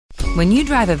When you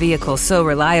drive a vehicle so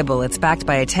reliable it's backed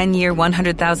by a 10-year,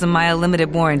 100,000-mile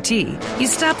limited warranty, you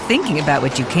stop thinking about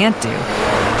what you can't do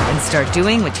and start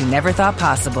doing what you never thought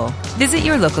possible. Visit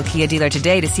your local Kia dealer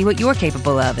today to see what you're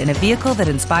capable of in a vehicle that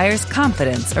inspires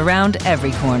confidence around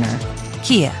every corner.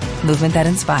 Kia, movement that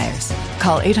inspires.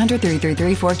 Call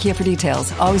 800-333-4KIA for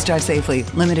details. Always drive safely.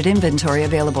 Limited inventory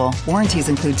available. Warranties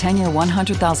include 10-year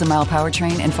 100,000-mile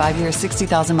powertrain and 5-year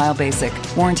 60,000-mile basic.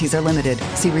 Warranties are limited.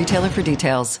 See retailer for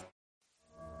details.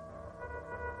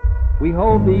 We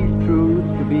hold these truths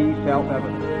to be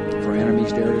self-evident. For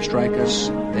enemies dare to strike us,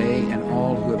 they and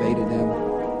all who have aided them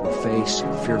will face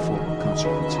fearful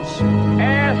consequences.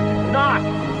 Ask not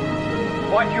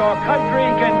what your country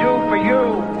can do for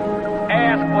you.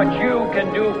 Ask what you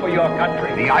can do for your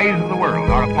country. The eyes of the world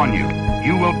are upon you.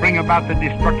 You will bring about the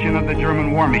destruction of the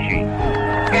German war machine.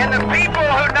 And the people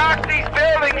who knock these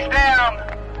buildings down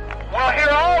will hear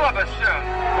all of us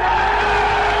soon.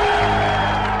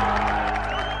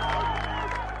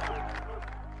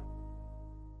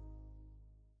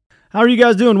 How are you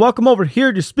guys doing? Welcome over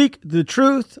here to Speak the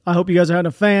Truth. I hope you guys are having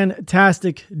a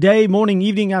fantastic day, morning,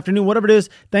 evening, afternoon, whatever it is.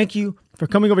 Thank you for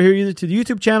coming over here either to the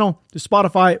YouTube channel, to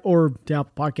Spotify, or to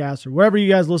Apple Podcasts, or wherever you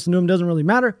guys listen to them. Doesn't really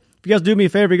matter. If you guys do me a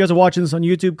favor, if you guys are watching this on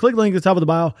YouTube, click the link at the top of the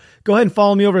bio. Go ahead and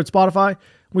follow me over at Spotify.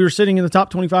 We were sitting in the top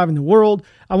 25 in the world.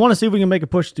 I want to see if we can make a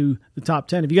push to the top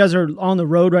 10. If you guys are on the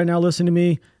road right now listening to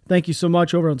me, thank you so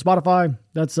much over on Spotify.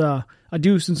 That's I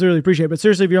do sincerely appreciate it. But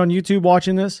seriously, if you're on YouTube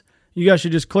watching this, you guys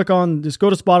should just go to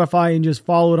Spotify and just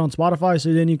follow it on Spotify,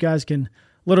 so then you guys can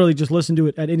literally just listen to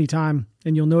it at any time,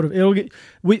 and you'll know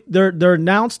they're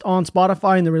announced on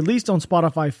Spotify and they're released on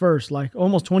Spotify first, like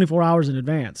almost 24 hours in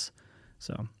advance.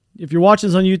 So if you're watching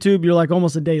this on YouTube, you're like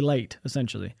almost a day late,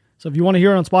 essentially. So if you want to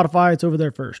hear it on Spotify, it's over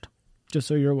there first, just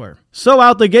so you're aware. So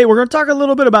out the gate, we're going to talk a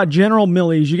little bit about General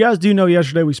Milley. You guys do know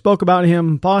yesterday we spoke about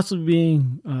him possibly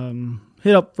being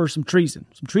hit up for some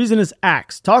treasonous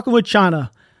acts, talking with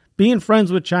China, being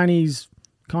friends with Chinese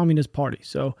Communist Party.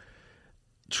 So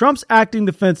Trump's acting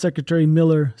defense secretary,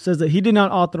 Miller, says that he did not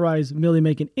authorize Milley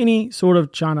making any sort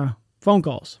of China phone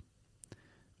calls,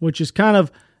 which is kind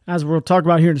of, as we'll talk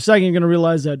about here in a second, you're going to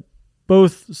realize that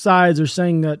both sides are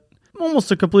saying that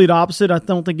almost a complete opposite. I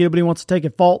don't think anybody wants to take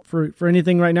at fault for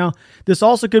anything right now. This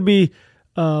also could be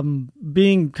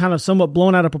being kind of somewhat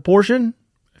blown out of proportion.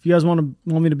 If you guys want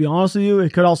me to be honest with you,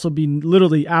 it could also be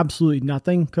literally absolutely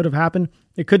nothing could have happened.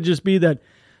 It could just be that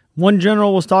one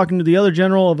general was talking to the other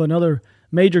general of another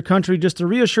major country just to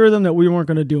reassure them that we weren't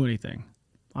going to do anything.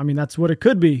 I mean, that's what it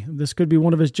could be. This could be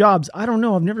one of his jobs. I don't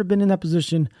know. I've never been in that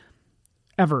position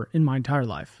ever in my entire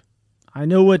life. I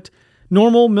know what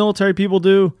normal military people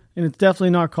do, and it's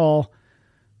definitely not call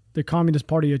the Communist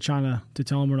Party of China to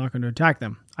tell them we're not going to attack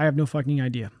them. I have no fucking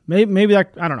idea. Maybe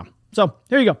that, I don't know. So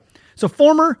here you go. So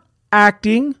former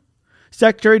acting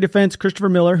Secretary of Defense Christopher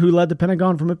Miller, who led the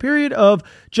Pentagon from a period of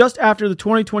just after the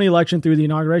 2020 election through the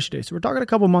inauguration day. So we're talking a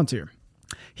couple months here.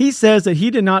 He says that he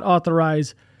did not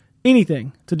authorize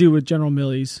anything to do with General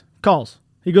Milley's calls.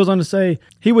 He goes on to say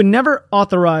he would never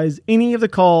authorize any of the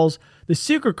calls, the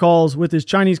secret calls with his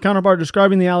Chinese counterpart,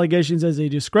 describing the allegations as a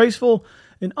disgraceful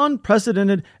and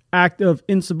unprecedented act of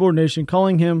insubordination,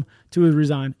 calling him to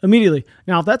resign immediately.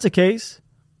 Now, if that's the case,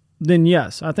 then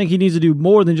yes, I think he needs to do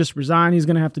more than just resign. He's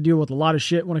going to have to deal with a lot of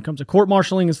shit when it comes to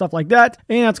court-martialing and stuff like that.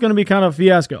 And that's going to be kind of a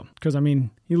fiasco because, I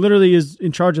mean, he literally is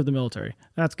in charge of the military.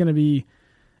 That's going to be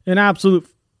an absolute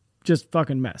just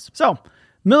fucking mess. So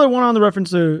Miller went on to reference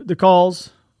the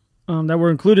calls that were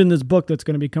included in this book that's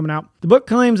going to be coming out. The book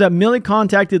claims that Milley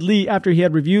contacted Lee after he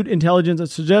had reviewed intelligence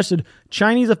that suggested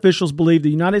Chinese officials believed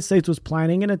the United States was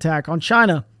planning an attack on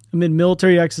China amid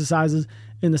military exercises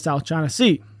in the South China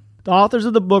Sea. The authors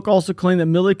of the book also claim that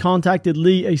Milley contacted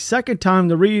Lee a second time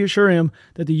to reassure him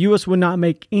that the U.S. would not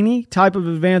make any type of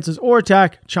advances or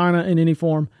attack China in any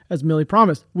form, as Milley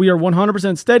promised. We are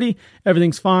 100% steady,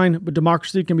 everything's fine, but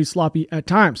democracy can be sloppy at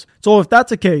times. So if that's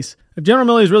the case, if General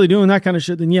Milley is really doing that kind of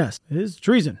shit, then yes, it is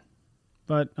treason.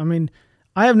 But, I mean,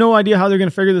 I have no idea how they're going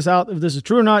to figure this out, if this is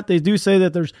true or not. They do say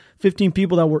that there's 15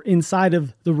 people that were inside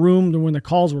of the room when the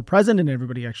calls were present and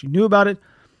everybody actually knew about it.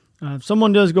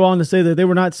 Someone does go on to say that they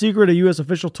were not secret. A U.S.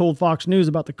 official told Fox News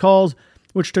about the calls,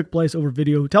 which took place over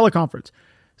video teleconference.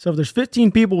 So if there's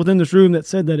 15 people within this room that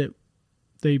said that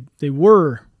they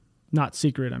were not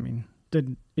secret, I mean,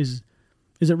 is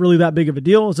it really that big of a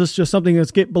deal? Is this just something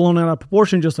that's get blown out of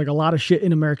proportion, just like a lot of shit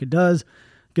in America does?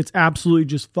 Gets absolutely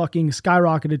just fucking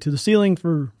skyrocketed to the ceiling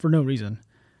for no reason.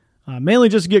 Mainly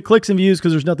just to get clicks and views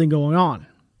because there's nothing going on.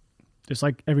 Just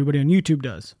like everybody on YouTube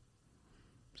does.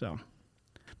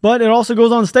 But it also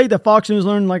goes on to state that Fox News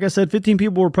learned, like I said, 15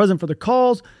 people were present for the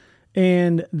calls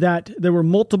and that there were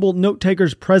multiple note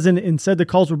takers present, and said the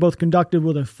calls were both conducted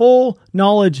with a full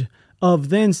knowledge of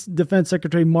then Defense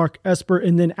Secretary Mark Esper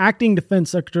and then Acting Defense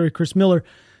Secretary Chris Miller.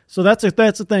 So that's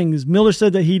the thing, is Miller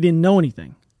said that he didn't know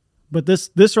anything. But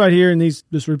this right here in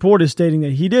this report is stating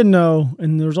that he did know,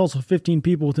 and there's also 15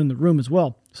 people within the room as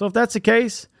well. So if that's the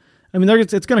case, I mean,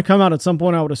 it's going to come out at some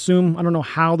point, I would assume. I don't know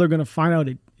how they're going to find out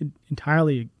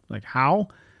entirely, like how.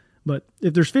 But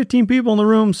if there's 15 people in the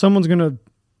room, someone's going to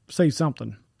say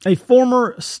something. A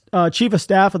former chief of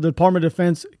staff of the Department of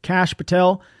Defense, Kash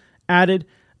Patel, added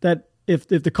that if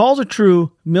the calls are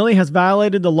true, Milley has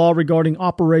violated the law regarding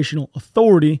operational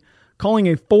authority. Calling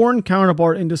a foreign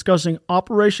counterpart and discussing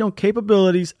operational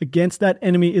capabilities against that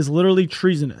enemy is literally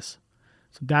treasonous.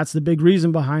 So that's the big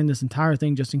reason behind this entire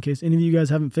thing, just in case any of you guys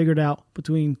haven't figured out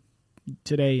between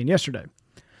today and yesterday.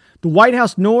 The White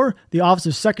House nor the Office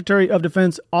of Secretary of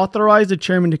Defense authorized the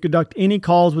chairman to conduct any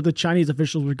calls with the Chinese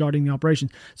officials regarding the operation.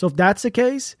 So if that's the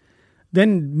case,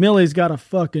 then Milley's got a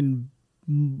fucking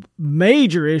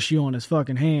major issue on his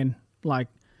fucking hand. Like,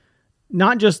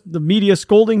 not just the media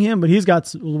scolding him, but he's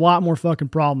got a lot more fucking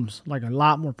problems. Like, a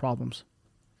lot more problems.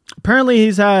 Apparently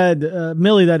he's had,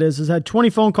 Milley that is, has had 20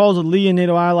 phone calls with Lee and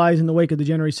NATO allies in the wake of the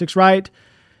January 6th riot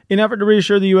in an effort to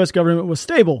reassure the U.S. government was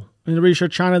stable and to reassure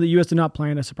China the U.S. did not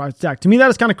plan a surprise attack. To me, that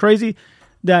is kind of crazy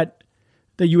that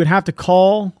you would have to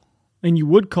call, and you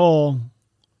would call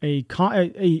a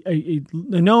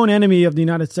known enemy of the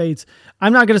United States.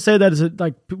 I'm not going to say that as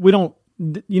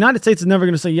the United States is never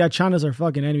going to say, yeah, China's our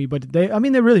fucking enemy, but they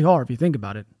really are if you think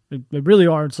about it. They really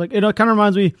are. It's like, it kind of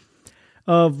reminds me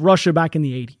of Russia back in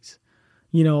the 80s.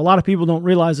 You know, a lot of people don't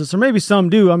realize this, or maybe some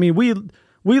do. I mean, we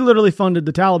literally funded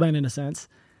the Taliban in a sense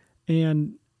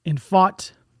and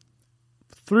fought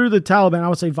through the Taliban, I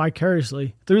would say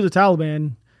vicariously, through the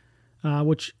Taliban,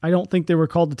 which I don't think they were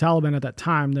called the Taliban at that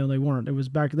time, though they weren't. It was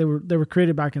back, they were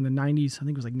created back in the 90s. I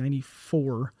think it was like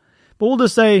 94. But we'll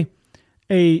just say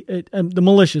the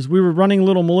militias. We were running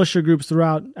little militia groups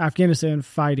throughout Afghanistan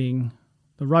fighting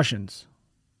the Russians,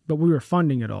 but we were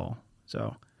funding it all.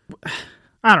 So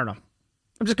I don't know.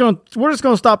 We're just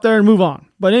going to stop there and move on.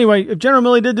 But anyway, if General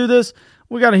Milley did do this,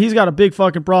 he's got a big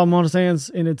fucking problem on his hands,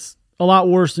 and it's a lot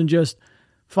worse than just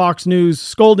Fox News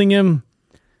scolding him.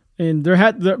 And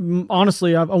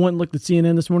honestly, I went and looked at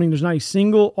CNN this morning. There's not a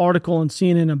single article on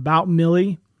CNN about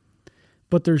Milley,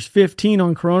 but there's 15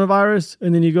 on coronavirus.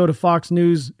 And then you go to Fox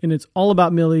News and it's all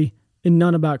about Milley and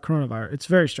none about coronavirus. It's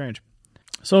very strange.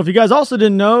 So if you guys also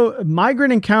didn't know,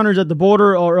 migrant encounters at the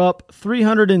border are up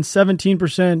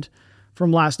 317%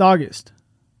 from last August.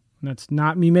 And that's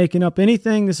not me making up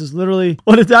anything. This is literally,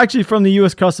 it's actually from the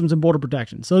U.S. Customs and Border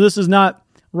Protection. So this is not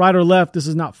right or left. This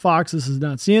is not Fox. This is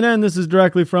not CNN. This is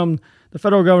directly from the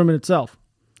federal government itself.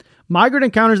 Migrant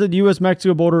encounters at the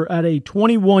U.S.-Mexico border at a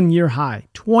 21-year high.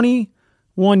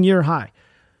 21-year high.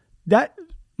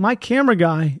 My camera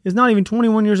guy is not even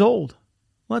 21 years old.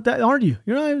 What, that aren't you?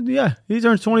 You're not. Yeah, he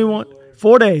turns 21.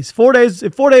 4 days. 4 days.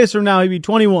 4 days from now, he'd be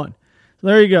 21. So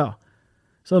there you go.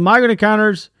 So the migrant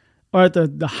encounters are at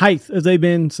the height as they've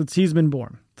been since he's been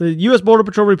born. The U.S. Border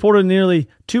Patrol reported nearly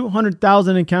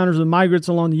 200,000 encounters with migrants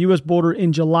along the U.S. border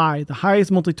in July, the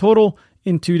highest monthly total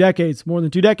in 2 decades, more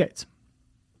than 2 decades.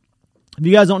 If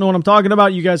you guys don't know what I'm talking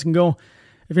about, you guys can go.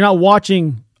 If you're not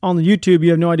watching on the YouTube, you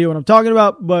have no idea what I'm talking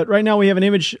about. But right now we have an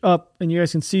image up, and you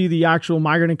guys can see the actual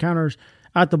migrant encounters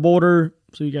at the border,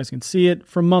 so you guys can see it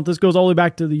from month. This goes all the way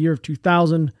back to the year of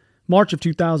 2000, March of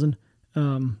 2000.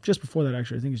 Just before that,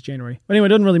 actually, I think it's January. But anyway, it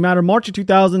doesn't really matter. March of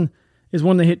 2000 is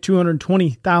when they hit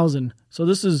 220,000. So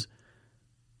this is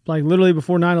like literally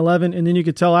before 9/11. And then you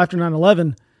could tell after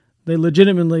 9/11, they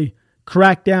legitimately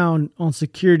cracked down on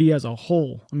security as a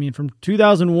whole. I mean, from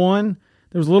 2001,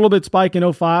 there was a little bit spike in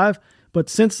 2005. But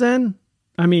since then,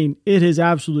 I mean, it has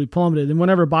absolutely plummeted. And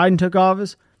whenever Biden took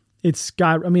office, it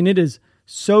is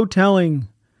so telling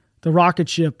the rocket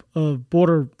ship of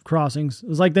border crossings. It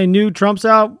was like they knew Trump's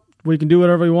out, we can do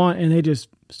whatever we want, and they just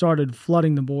started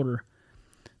flooding the border.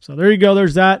 So there you go,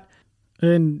 there's that.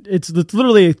 And it's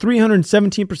literally a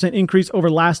 317% increase over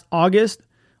last August,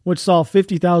 which saw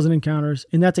 50,000 encounters,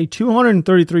 and that's a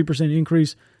 233%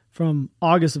 increase from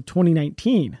August of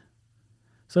 2019.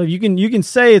 So you can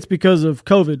say it's because of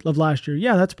COVID of last year.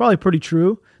 Yeah, that's probably pretty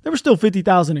true. There were still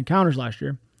 50,000 encounters last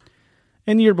year.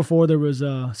 And the year before, there was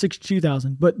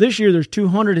 62,000. But this year, there's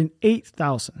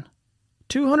 208,000.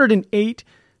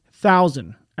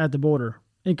 208,000 at the border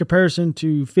in comparison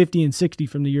to 50 and 60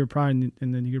 from the year prior and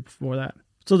then the year before that.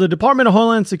 So the Department of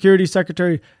Homeland Security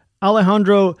Secretary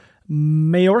Alejandro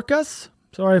Mayorkas,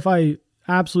 sorry if I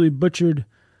absolutely butchered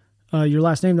your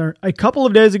last name there. A couple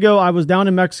of days ago, I was down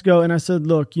in Mexico and I said,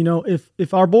 look,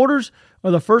 if our borders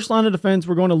are the first line of defense,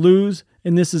 we're going to lose,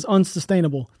 and this is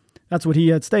unsustainable. That's what he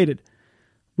had stated.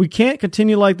 We can't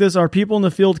continue like this. Our people in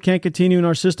the field can't continue, and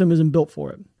our system isn't built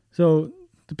for it. So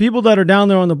the people that are down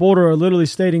there on the border are literally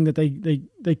stating that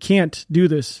they can't do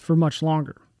this for much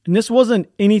longer. And this wasn't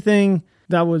anything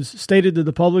that was stated to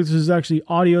the public. This is actually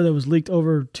audio that was leaked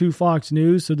over to Fox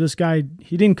News. So this guy,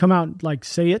 he didn't come out and like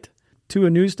say it to a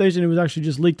news station. It was actually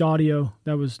just leaked audio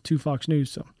that was to Fox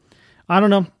News. So I don't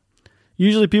know.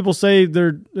 Usually people say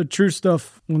the true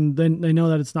stuff when they know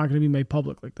that it's not going to be made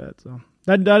public like that. So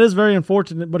that is very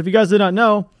unfortunate. But if you guys did not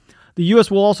know, the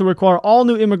U.S. will also require all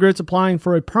new immigrants applying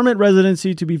for a permanent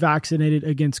residency to be vaccinated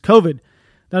against COVID.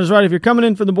 That is right. If you're coming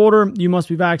in from the border, you must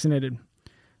be vaccinated.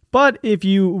 But if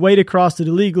you wade across it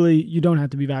illegally, you don't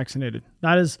have to be vaccinated.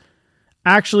 That is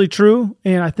actually true.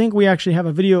 And I think we actually have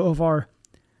a video of our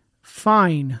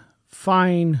fine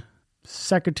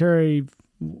secretary,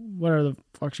 whatever the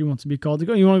fuck she wants to be called.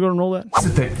 You want to go and roll that? Is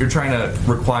it that you're trying to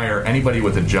require anybody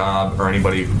with a job or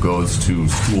anybody who goes to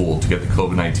school to get the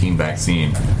COVID-19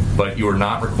 vaccine, but you're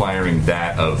not requiring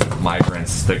that of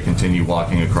migrants that continue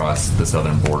walking across the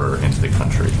southern border into the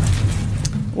country?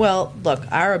 Well, look,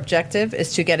 our objective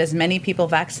is to get as many people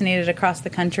vaccinated across the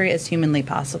country as humanly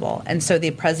possible. And so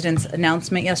the president's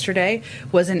announcement yesterday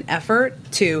was an effort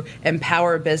to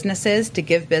empower businesses, to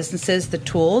give businesses the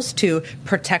tools to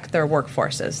protect their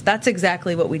workforces. That's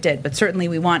exactly what we did. But certainly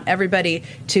we want everybody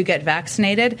to get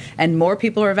vaccinated, and more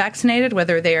people are vaccinated,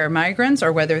 whether they are migrants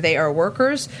or whether they are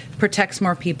workers, protects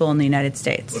more people in the United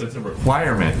States. But it's a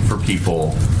requirement for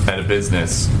people at a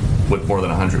business with more than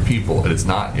 100 people. It is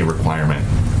not a requirement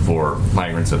for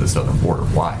migrants at the southern border.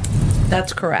 Why?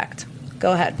 That's correct.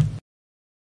 Go ahead.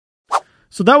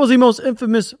 So that was the most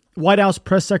infamous White House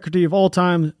press secretary of all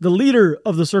time, the leader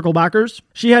of the Circle Backers.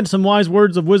 She had some wise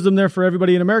words of wisdom there for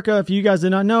everybody in America. If you guys did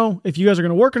not know, if you guys are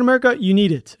going to work in America, you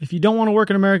need it. If you don't want to work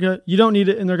in America, you don't need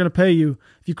it, and they're going to pay you.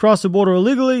 If you cross the border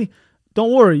illegally,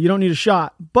 don't worry, you don't need a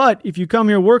shot. But if you come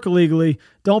here, work illegally,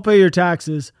 don't pay your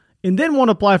taxes, and then want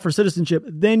to apply for citizenship,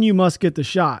 then you must get the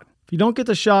shot. If you don't get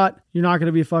the shot, you're not going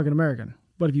to be a fucking American.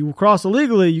 But if you cross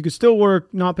illegally, you can still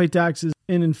work, not pay taxes,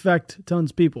 and infect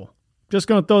tons of people. Just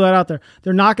going to throw that out there.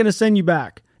 They're not going to send you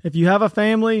back. If you have a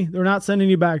family, they're not sending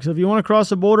you back. So if you want to cross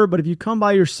the border, but if you come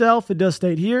by yourself, it does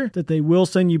state here that they will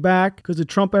send you back because the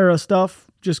Trump era stuff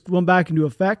just went back into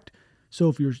effect. So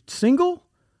if you're single,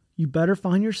 you better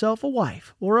find yourself a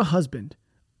wife or a husband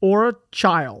or a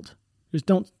child. Just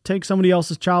don't take somebody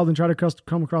else's child and try to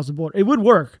come across the border. It would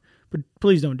work, but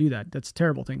please don't do that. That's a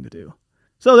terrible thing to do.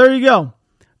 So there you go.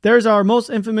 There's our most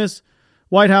infamous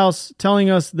White House telling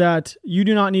us that you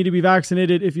do not need to be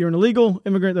vaccinated if you're an illegal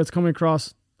immigrant that's coming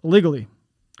across illegally,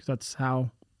 because that's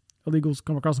how illegals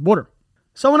come across the border.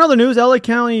 So in other news, LA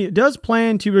County does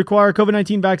plan to require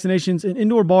COVID-19 vaccinations in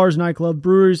indoor bars, nightclubs,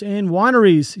 breweries, and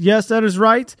wineries. Yes, that is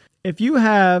right. If you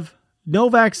have no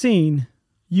vaccine,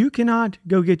 you cannot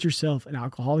go get yourself an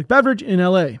alcoholic beverage in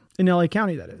LA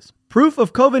County, that is. Proof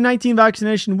of COVID-19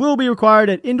 vaccination will be required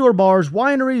at indoor bars,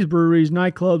 wineries, breweries,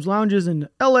 nightclubs, lounges in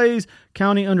LA's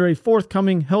county under a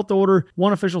forthcoming health order,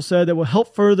 one official said, that will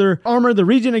help further armor the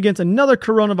region against another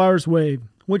coronavirus wave,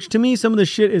 which to me, some of this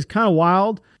shit is kind of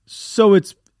wild. So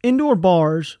it's indoor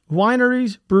bars,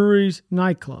 wineries, breweries,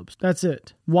 nightclubs. That's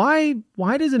it. Why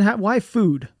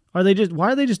food? Why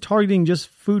are they just targeting just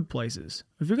food places?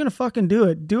 If you're going to fucking do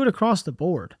it across the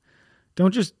board.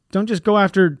 Don't just go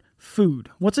after food.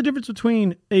 What's the difference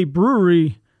between a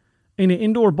brewery and an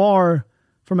indoor bar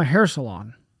from a hair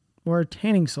salon or a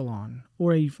tanning salon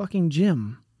or a fucking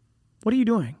gym? What are you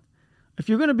doing? If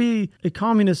you're going to be a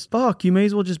communist fuck, you may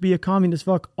as well just be a communist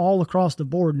fuck all across the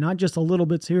board, not just a little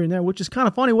bits here and there, which is kind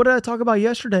of funny. What did I talk about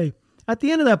yesterday? At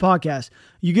the end of that podcast,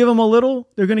 you give them a little,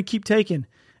 they're going to keep taking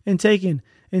and taking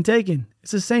and taking.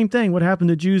 It's the same thing what happened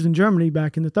to Jews in Germany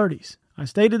back in the 30s. I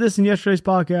stated this in yesterday's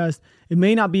podcast. It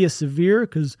may not be as severe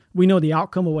because we know the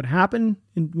outcome of what happened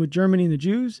with Germany and the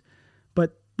Jews,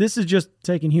 but this is just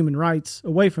taking human rights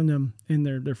away from them and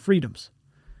their freedoms.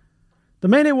 The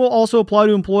mandate will also apply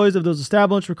to employees of those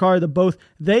establishments, require that both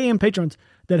they and patrons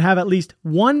that have at least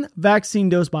one vaccine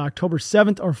dose by October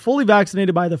 7th are fully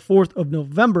vaccinated by the 4th of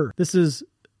November. This is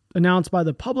announced by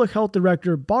the Public Health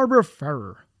Director, Barbara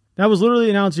Ferrer. That was literally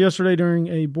announced yesterday during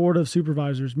a Board of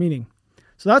Supervisors meeting.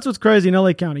 So that's what's crazy in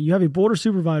LA County. You have a board of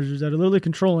supervisors that are literally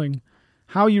controlling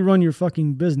how you run your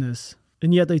fucking business,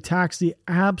 and yet they tax the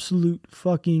absolute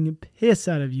fucking piss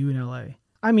out of you in LA.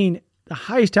 I mean, the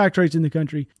highest tax rates in the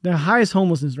country, the highest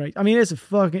homelessness rate. I mean, it's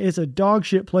a dog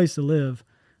shit place to live,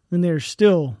 and they're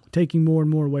still taking more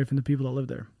and more away from the people that live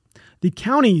there. The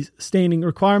county's standing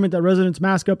requirement that residents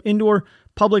mask up indoor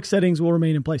public settings will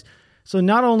remain in place. So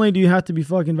not only do you have to be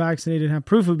fucking vaccinated and have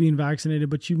proof of being vaccinated,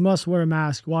 but you must wear a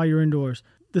mask while you're indoors.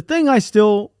 The thing I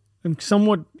still am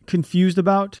somewhat confused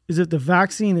about is if the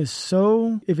vaccine is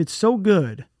if it's so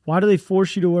good, why do they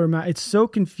force you to wear a mask? It's so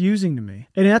confusing to me.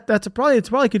 And it's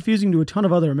probably confusing to a ton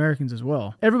of other Americans as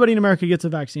well. Everybody in America gets a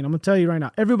vaccine. I'm going to tell you right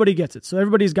now, everybody gets it. So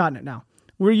everybody's gotten it now.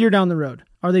 We're a year down the road.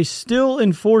 Are they still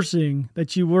enforcing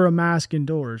that you wear a mask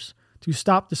indoors to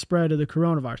stop the spread of the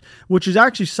coronavirus? Which is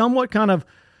actually somewhat kind of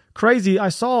crazy. I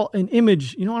saw an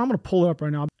image, you know what, I'm going to pull it up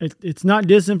right now. It's not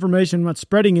disinformation, I'm not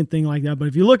spreading anything like that, but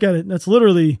if you look at it, that's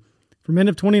literally from end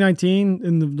of 2019,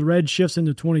 and the red shifts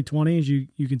into 2020, as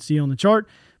you can see on the chart.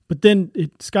 But then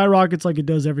it skyrockets like it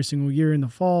does every single year in the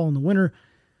fall and the winter,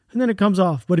 and then it comes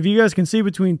off. But if you guys can see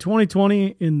between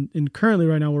 2020 and currently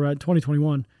right now we're at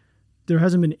 2021, there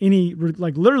hasn't been any,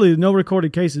 like literally no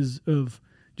recorded cases of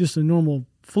just a normal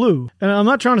flu. And I'm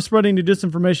not trying to spread any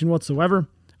disinformation whatsoever.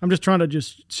 I'm just trying to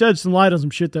just shed some light on some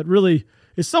shit that really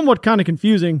is somewhat kind of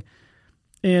confusing.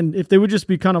 And if they would just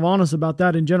be kind of honest about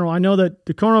that in general, I know that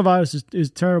the coronavirus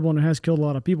is terrible and it has killed a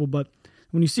lot of people, but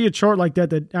when you see a chart like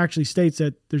that actually states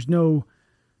that there's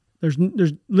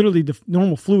literally the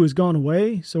normal flu has gone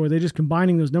away. So are they just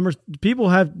combining those numbers?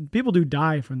 People do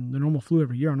die from the normal flu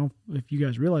every year. I don't know if you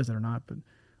guys realize that or not, but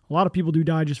a lot of people do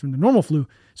die just from the normal flu.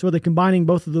 So are they combining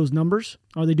both of those numbers?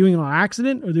 Are they doing it on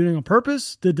accident? Are they doing it on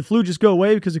purpose? Did the flu just go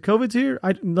away because of COVID's here?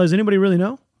 Does anybody really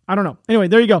know? I don't know. Anyway,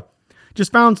 there you go.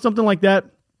 Just found something like that.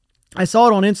 I saw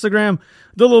it on Instagram.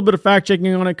 Did a little bit of fact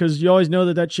checking on it because you always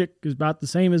know that shit is about the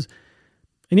same as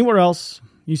anywhere else.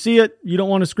 You see it, you don't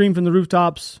want to scream from the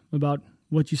rooftops about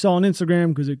what you saw on Instagram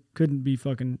because it could be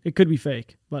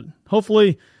fake. But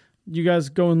hopefully you guys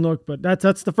go and look. But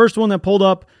that's the first one that pulled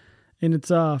up, and it's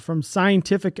from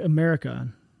Scientific America.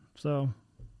 So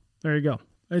there you go.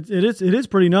 It is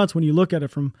pretty nuts when you look at it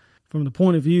from the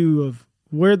point of view of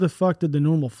where the fuck did the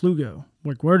normal flu go?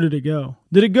 Like, where did it go?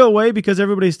 Did it go away because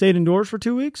everybody stayed indoors for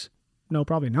 2 weeks? No,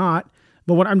 probably not.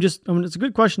 But it's a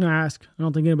good question to ask. I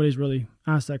don't think anybody's really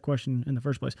asked that question in the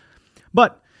first place.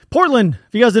 But Portland,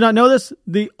 if you guys did not know this,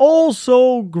 the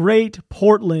so great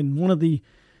Portland, one of the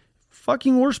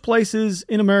fucking worst places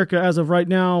in America as of right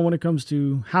now when it comes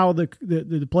to how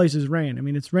the place is ran. I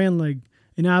mean, it's ran like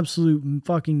an absolute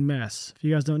fucking mess. If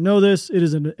you guys don't know this, it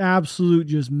is an absolute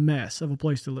just mess of a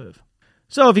place to live.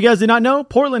 So if you guys did not know,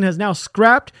 Portland has now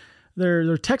scrapped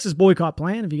their Texas boycott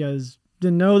plan. If you guys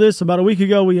didn't know this, about a week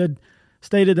ago we had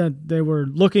stated that they were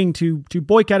looking to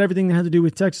boycott everything that had to do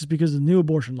with Texas because of the new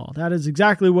abortion law. That is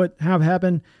exactly what have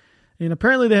happened. And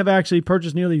apparently they have actually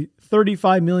purchased nearly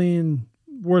 $35 million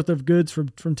worth of goods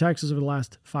from Texas over the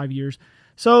last 5 years.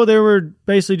 So they were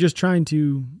basically just trying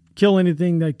to kill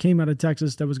anything that came out of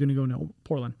Texas that was going to go to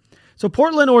Portland. So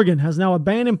Portland, Oregon has now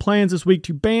abandoned plans this week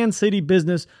to ban city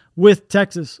business with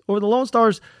Texas over the Lone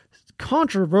Star's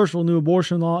controversial new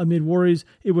abortion law amid worries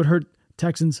it would hurt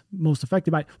Texans most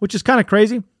affected by it, which is kind of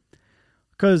crazy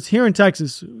because here in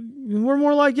Texas, we're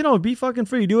more like, be fucking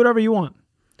free, do whatever you want.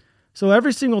 So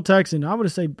every single Texan, I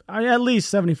would say at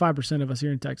least 75% of us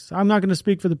here in Texas. I'm not going to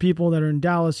speak for the people that are in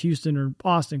Dallas, Houston, or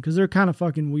Austin because they're kind of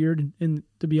fucking weird, and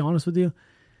to be honest with you.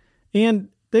 And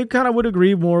they kind of would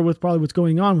agree more with probably what's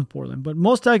going on with Portland. But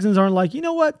most Texans aren't like, you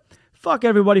know what? Fuck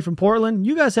everybody from Portland.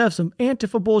 You guys have some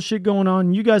Antifa bullshit going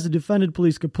on. You guys have defended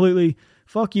police completely.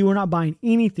 Fuck you. We're not buying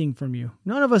anything from you.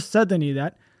 None of us said any of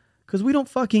that because we don't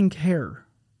fucking care.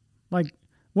 Like,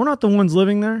 we're not the ones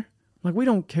living there. Like, we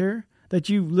don't care that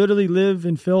you literally live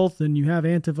in filth and you have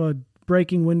Antifa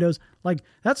breaking windows. Like,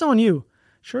 that's on you.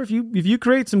 Sure, if you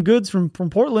create some goods from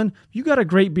Portland, you got a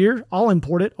great beer, I'll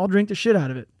import it. I'll drink the shit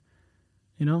out of it.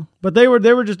 But they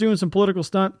were just doing some political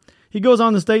stunt. He goes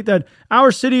on to state that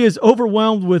our city is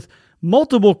overwhelmed with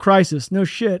multiple crises. No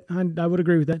shit. I would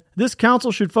agree with that. This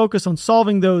council should focus on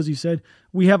solving those, he said.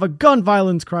 We have a gun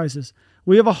violence crisis.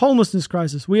 We have a homelessness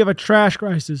crisis. We have a trash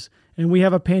crisis. And we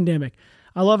have a pandemic.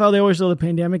 I love how they always throw the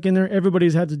pandemic in there.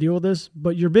 Everybody's had to deal with this.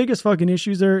 But your biggest fucking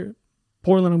issues there,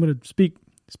 Portland, I'm going to speak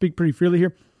pretty freely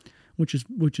here, which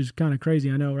is kind of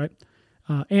crazy, I know, right?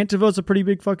 Antifa's a pretty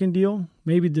big fucking deal.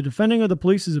 Maybe the defending of the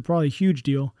police is probably a huge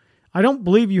deal. I don't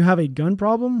believe you have a gun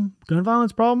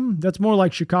violence problem. That's more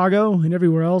like Chicago and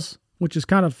everywhere else, which is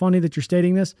kind of funny that you're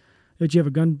stating this, that you have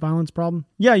a gun violence problem.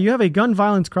 Yeah, you have a gun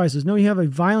violence crisis. No, you have a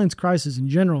violence crisis in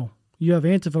general. You have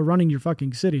Antifa running your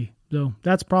fucking city. So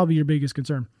that's probably your biggest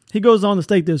concern. He goes on to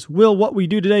state this. Will what we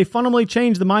do today fundamentally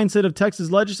change the mindset of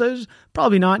Texas legislators?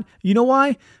 Probably not. You know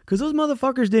why? Because those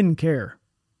motherfuckers didn't care.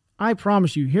 I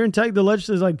promise you. Here in Texas, the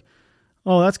legislature's like,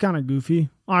 oh, that's kind of goofy.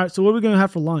 All right, so what are we going to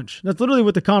have for lunch? That's literally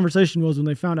what the conversation was when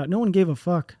they found out. No one gave a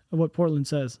fuck of what Portland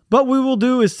says. What we will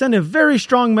do is send a very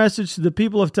strong message to the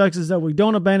people of Texas that we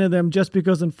don't abandon them just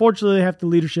because, unfortunately, they have the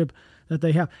leadership that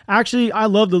they have. Actually, I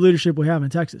love the leadership we have in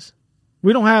Texas.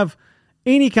 We don't have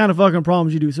any kind of fucking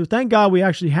problems you do. So thank God we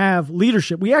actually have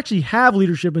leadership. We actually have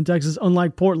leadership in Texas,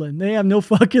 unlike Portland. They have no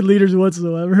fucking leaders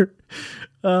whatsoever.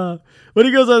 But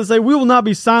he goes on to say, we will not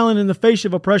be silent in the face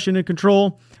of oppression and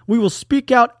control. We will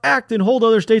speak out, act, and hold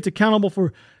other states accountable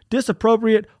for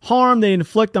disappropriate harm they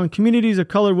inflict on communities of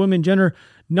color, women, gender,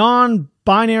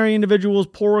 non-binary individuals,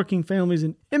 poor working families,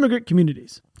 and immigrant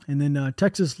communities. And then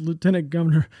Texas Lieutenant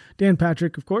Governor Dan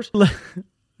Patrick, of course.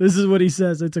 This is what he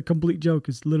says. It's a complete joke.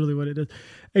 It's literally what it is.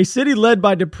 A city led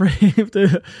by depraved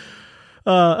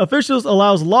officials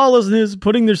allows lawlessness,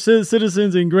 putting their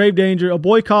citizens in grave danger. A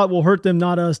boycott will hurt them,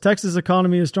 not us. Texas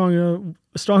economy is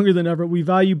stronger than ever. We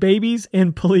value babies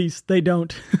and police. They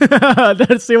don't.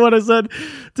 See what I said?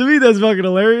 To me, that's fucking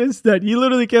hilarious. That he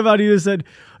literally came out and he just said,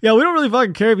 yeah, we don't really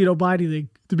fucking care if you don't buy anything,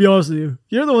 to be honest with you.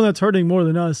 You're the one that's hurting more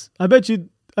than us. I bet you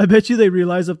they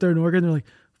realize up there in Oregon, they're like,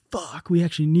 fuck, we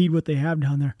actually need what they have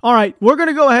down there. All right, we're going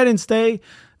to go ahead and stay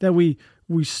that we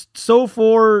so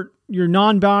for your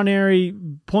non-binary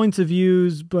points of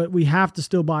views, but we have to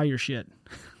still buy your shit.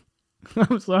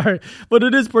 I'm sorry, but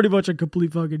it is pretty much a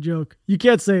complete fucking joke. You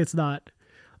can't say it's not.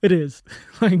 It is.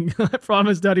 Like, I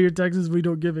promise down here in Texas, we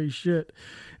don't give a shit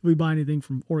if we buy anything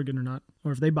from Oregon or not,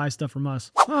 or if they buy stuff from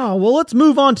us. Oh, well, let's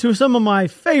move on to some of my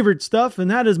favorite stuff, and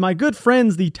that is my good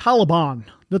friends, the Taliban.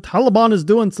 The Taliban is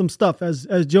doing some stuff, as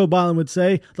Joe Biden would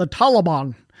say, the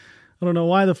Taliban. I don't know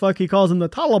why the fuck he calls them the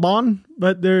Taliban,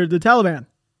 but they're the Taliban.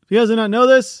 If you guys do not know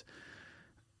this,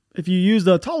 if you use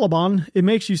the Taliban, it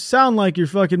makes you sound like you're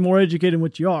fucking more educated than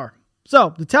what you are.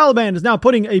 So, the Taliban is now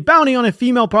putting a bounty on a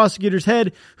female prosecutor's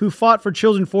head who fought for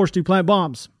children forced to plant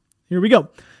bombs. Here we go.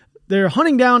 They're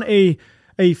hunting down a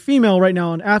female right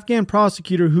now, an Afghan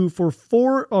prosecutor who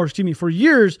for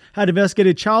years had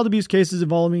investigated child abuse cases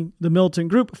involving the militant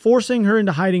group, forcing her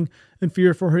into hiding in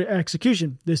fear for her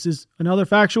execution. This is another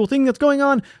factual thing that's going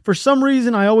on. For some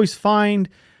reason, I always find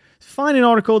an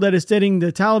article that is stating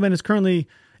the Taliban is currently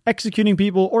executing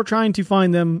people or trying to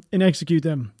find them and execute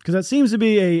them. Because that seems to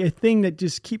be a thing that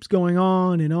just keeps going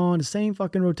on and on, the same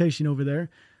fucking rotation over there.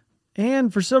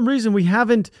 And for some reason, we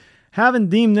haven't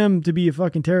deemed them to be a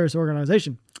fucking terrorist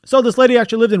organization. So this lady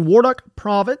actually lived in Wardak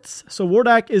province. So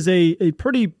Wardak is a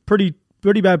pretty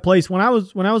bad place. When I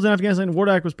was in Afghanistan,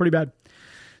 Wardak was pretty bad.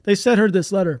 They sent her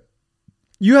this letter.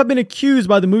 You have been accused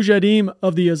by the Mujahideen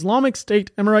of the Islamic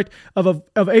State Emirate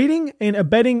of aiding and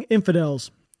abetting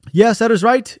infidels. Yes, that is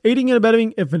right. Aiding and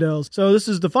abetting infidels. So this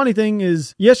is the funny thing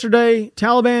is yesterday,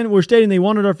 Taliban were stating they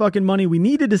wanted our fucking money. We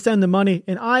needed to send the money.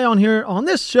 And on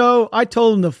this show, I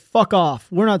told them to fuck off.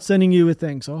 We're not sending you a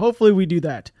thing. So hopefully we do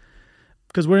that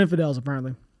because we're infidels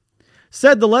apparently.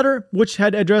 Said the letter, which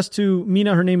had addressed to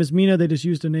Mina. Her name is Mina. They just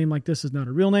used a name like this is not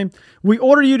a real name. We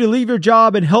order you to leave your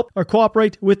job and help or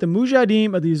cooperate with the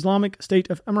Mujahideen of the Islamic State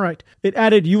of Emirate. It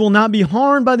added, you will not be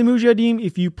harmed by the Mujahideen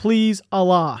if you please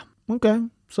Allah. Okay.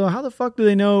 So how the fuck do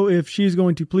they know if she's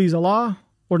going to please Allah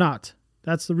or not?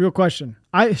 That's the real question.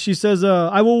 She says,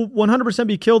 I will 100%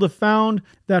 be killed if found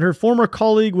that her former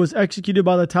colleague was executed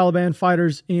by the Taliban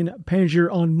fighters in Panjshir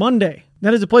on Monday.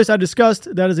 That is a place I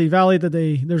discussed. That is a valley that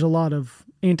there's a lot of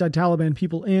anti-Taliban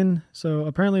people in. So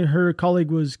apparently her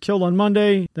colleague was killed on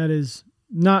Monday. That is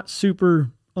not super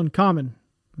uncommon.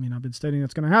 I mean, I've been stating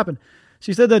that's going to happen.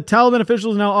 She said that Taliban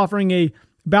officials are now offering a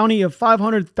bounty of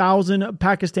 500,000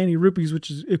 Pakistani rupees, which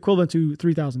is equivalent to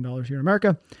 $3,000 here in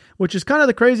America, which is kind of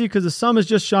the crazy because the sum is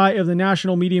just shy of the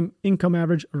national median income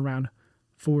average, around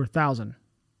 $4,000.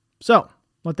 So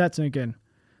let that sink in.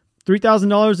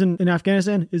 $3,000 in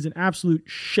Afghanistan is an absolute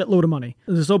shitload of money.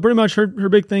 So pretty much her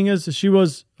big thing is she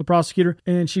was a prosecutor,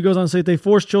 and she goes on to say they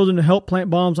forced children to help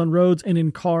plant bombs on roads and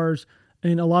in cars,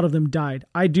 and a lot of them died.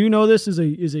 I do know this is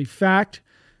a fact.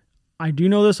 I do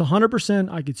know this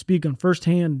 100%. I could speak on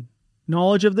firsthand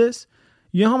knowledge of this.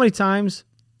 You know how many times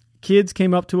kids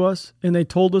came up to us and they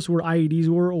told us where IEDs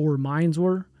were or where mines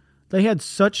were? They had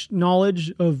such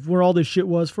knowledge of where all this shit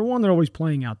was. For one, they're always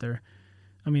playing out there.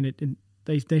 I mean,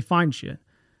 they find shit.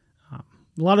 A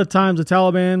lot of times the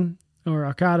Taliban or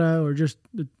Al-Qaeda or just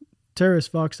the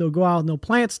terrorist fucks, they'll go out and they'll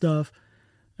plant stuff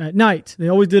at night. They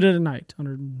always did it at night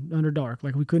under dark,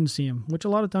 like we couldn't see them, which a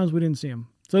lot of times we didn't see them.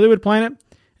 So they would plant it.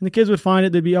 And the kids would find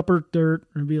it. They'd be upper dirt or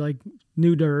it'd be like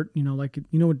new dirt, like,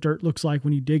 what dirt looks like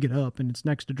when you dig it up and it's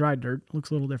next to dry dirt. It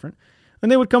looks a little different.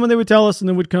 And they would come and they would tell us and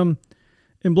then would come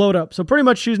and blow it up. So pretty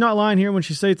much she's not lying here when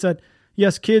she states that,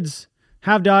 yes, kids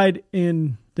have died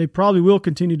in they probably will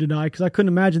continue to die because I couldn't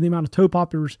imagine the amount of toe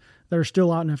poppers that are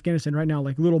still out in Afghanistan right now,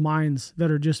 like little mines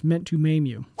that are just meant to maim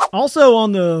you. Also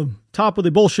on the top of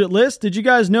the bullshit list, did you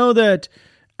guys know that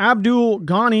Abdul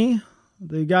Ghani,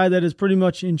 the guy that is pretty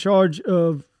much in charge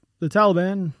of the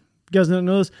Taliban, you guys don't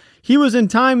know this, he was in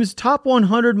Time's top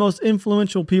 100 most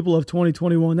influential people of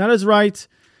 2021. That is right,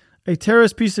 a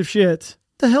terrorist piece of shit.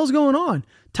 What the hell's going on?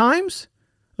 Times?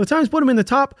 The Times put him in the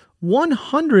top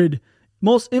 100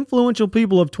 most influential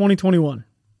people of 2021.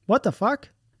 What the fuck?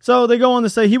 So they go on to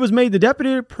say he was made the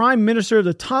deputy prime minister,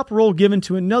 the top role given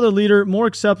to another leader more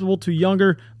acceptable to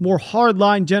younger, more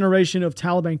hardline generation of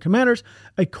Taliban commanders,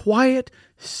 a quiet,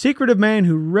 secretive man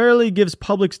who rarely gives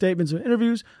public statements or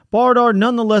interviews. Bardar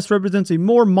nonetheless represents a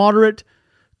more moderate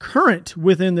current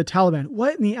within the Taliban.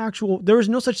 What in the actual... There is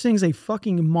no such thing as a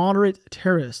fucking moderate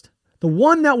terrorist. The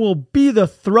one that will be the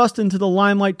thrust into the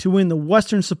limelight to win the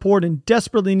Western support and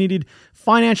desperately needed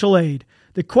financial aid.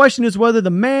 The question is whether the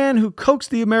man who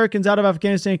coaxed the Americans out of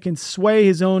Afghanistan can sway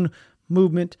his own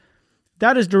movement.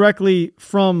 That is directly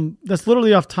from, that's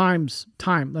literally off Time.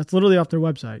 That's literally off their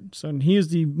website. So he is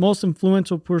the most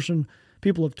influential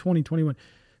people of 2021.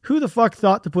 Who the fuck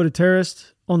thought to put a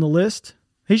terrorist on the list?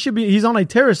 He's on a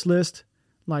terrorist list.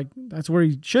 Like, that's where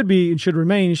he should be and should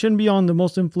remain. He shouldn't be on the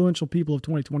most influential people of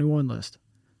 2021 list.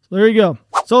 So there you go.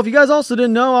 So if you guys also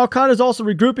didn't know, Al-Qaeda is also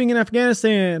regrouping in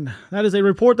Afghanistan. That is a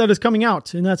report that is coming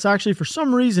out. And that's actually, for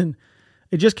some reason,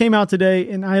 it just came out today.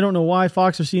 And I don't know why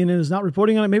Fox or CNN is not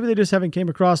reporting on it. Maybe they just haven't came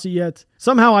across it yet.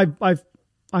 Somehow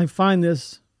I find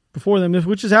this before them,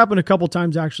 which has happened a couple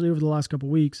times actually over the last couple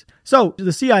weeks. So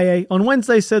the CIA on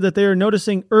Wednesday said that they are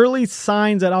noticing early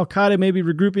signs that Al-Qaeda may be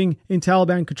regrouping in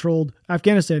Taliban-controlled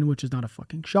Afghanistan, which is not a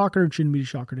fucking shocker. It shouldn't be a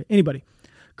shocker to anybody.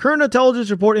 Current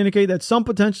intelligence report indicate that some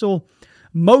potential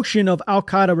motion of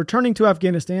Al-Qaeda returning to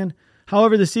Afghanistan.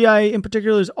 However, the CIA in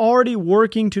particular is already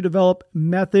working to develop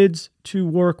methods to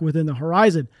work within the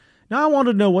horizon. Now I want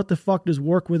to know what the fuck does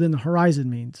work within the horizon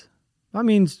means. That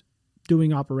means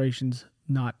doing operations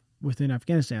not within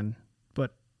Afghanistan,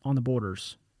 but on the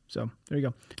borders. So there you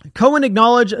go. Cohen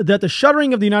acknowledged that the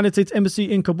shuttering of the United States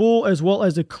Embassy in Kabul, as well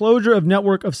as the closure of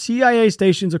network of CIA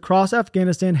stations across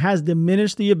Afghanistan, has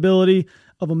diminished the ability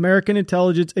of American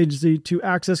intelligence agency to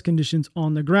access conditions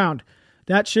on the ground.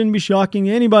 That shouldn't be shocking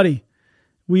to anybody.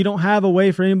 We don't have a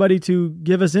way for anybody to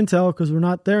give us intel because we're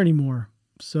not there anymore.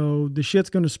 So the shit's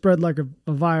going to spread like a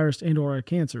virus and or a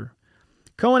cancer.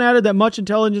 Cohen added that much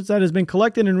intelligence that has been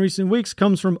collected in recent weeks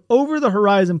comes from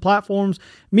over-the-horizon platforms,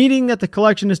 meaning that the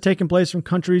collection has taken place from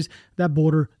countries that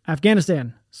border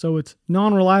Afghanistan. So it's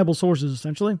non-reliable sources,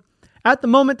 essentially. At the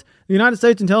moment, the United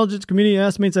States intelligence community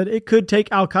estimates that it could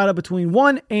take Al-Qaeda between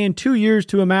 1 and 2 years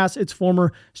to amass its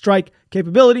former strike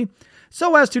capability,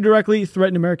 so as to directly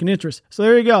threaten American interests. So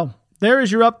there you go. There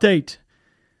is your update.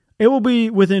 It will be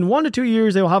within 1 to 2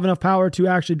 years, they will have enough power to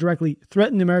actually directly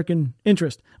threaten the American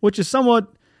interest, which is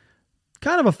somewhat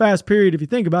kind of a fast period if you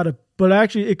think about it, but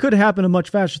actually it could happen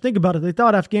much faster. Think about it. They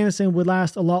thought Afghanistan would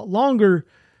last a lot longer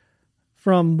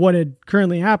from what had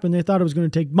currently happened. They thought it was going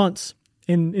to take months,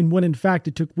 and when in fact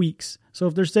it took weeks. So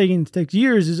if they're saying it takes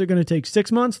years, is it going to take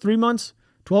 6 months, 3 months,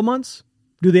 12 months?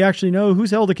 Do they actually know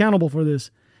who's held accountable for this?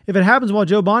 If it happens while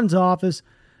Joe Biden's in office,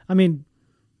 I mean,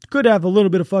 could have a little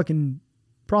bit of fucking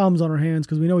problems on our hands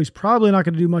because we know he's probably not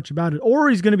going to do much about it, or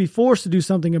he's going to be forced to do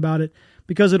something about it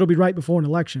because it'll be right before an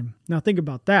election. Now think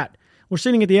about that. We're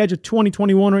sitting at the edge of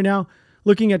 2021 right now,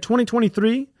 looking at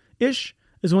 2023-ish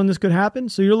is when this could happen.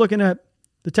 So you're looking at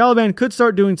the Taliban could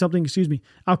start doing something,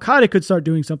 Al-Qaeda could start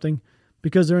doing something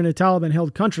because they're in a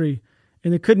Taliban-held country,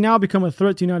 and it could now become a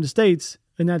threat to the United States,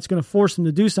 and that's going to force them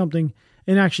to do something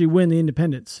and actually win the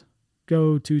independence.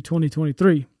 Go to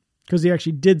 2023. Because he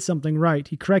actually did something right.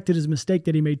 He corrected his mistake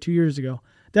that he made 2 years ago.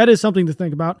 That is something to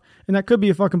think about, and that could be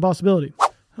a fucking possibility.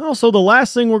 Also, the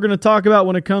last thing we're going to talk about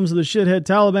when it comes to the shithead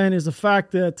Taliban is the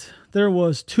fact that there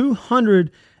was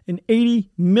 $280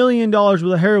 million worth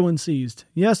of heroin seized.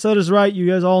 Yes, that is right. You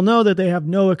guys all know that they have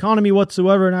no economy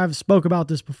whatsoever, and I've spoke about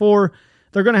this before.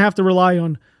 They're going to have to rely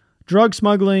on drug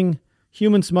smuggling,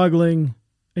 human smuggling,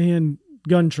 and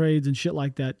gun trades and shit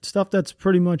like that. Stuff that's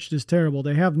pretty much just terrible.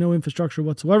 They have no infrastructure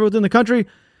whatsoever within the country.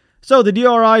 So the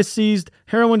DRI seized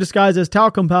heroin disguised as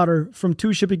talcum powder from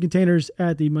 2 shipping containers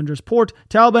at the Mundras port.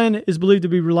 Taliban is believed to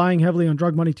be relying heavily on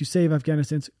drug money to save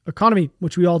Afghanistan's economy,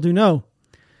 which we all do know.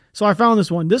 So I found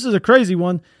this one. This is a crazy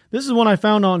one. This is one I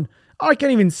found on, I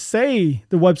can't even say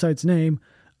the website's name,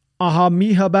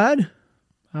 Ahmedabad.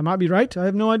 I might be right. I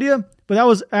have no idea. But that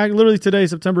was literally today,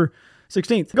 September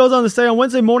 16th. It goes on to say, on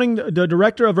Wednesday morning, the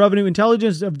Director of Revenue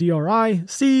Intelligence of DRI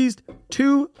seized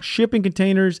 2 shipping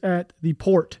containers at the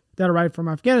port. that arrived from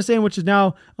Afghanistan, which is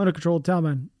now under control of the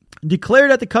Taliban.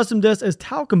 Declared at the customs desk as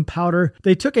talcum powder,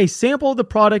 they took a sample of the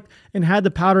product and had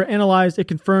the powder analyzed. It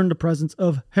confirmed the presence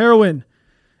of heroin.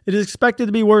 It is expected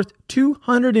to be worth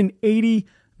 $280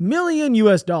 million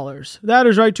US. That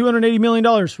is right, $280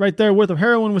 million right there worth of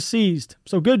heroin was seized.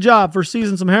 So good job for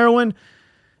seizing some heroin.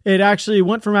 It actually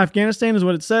went from Afghanistan, is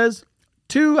what it says,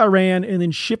 to Iran and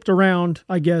then shipped around,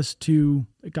 I guess,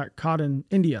 it got caught in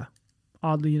India,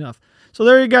 oddly enough. So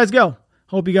there you guys go.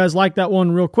 Hope you guys like that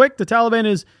one real quick. The Taliban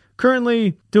is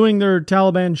currently doing their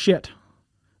Taliban shit.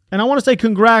 And I want to say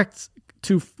congrats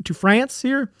to France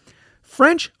here.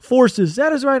 French forces,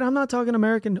 that is right, I'm not talking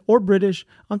American or British.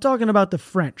 I'm talking about the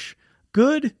French.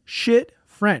 Good shit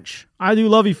French. I do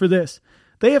love you for this.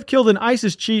 They have killed an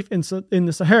ISIS chief in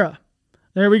the Sahara.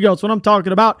 There we go. That's what I'm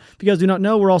talking about. If you guys do not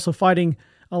know, we're also fighting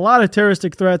a lot of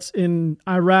terroristic threats in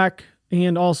Iraq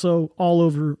and also all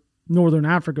over Northern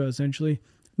Africa, essentially.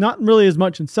 Not really as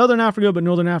much in Southern Africa, but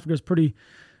Northern Africa is pretty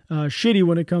shitty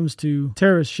when it comes to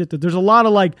terrorist shit. That there's a lot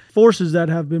of like forces that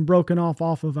have been broken off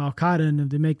of Al-Qaeda, and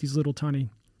they make these little tiny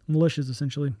militias,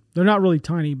 essentially. They're not really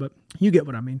tiny, but you get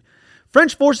what I mean.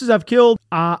 French forces have killed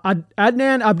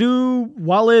Adnan Abdul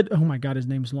Walid. Oh my God, his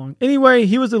name's long. Anyway,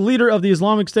 he was the leader of the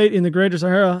Islamic State in the Greater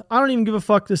Sahara. I don't even give a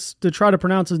fuck to try to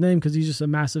pronounce his name because he's just a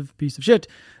massive piece of shit.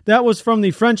 That was from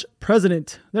the French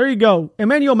president. There you go.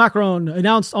 Emmanuel Macron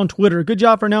announced on Twitter. Good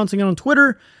job for announcing it on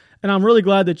Twitter. And I'm really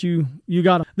glad that you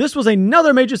got him. This was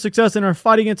another major success in our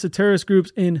fight against the terrorist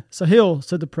groups in Sahel,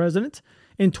 said the president.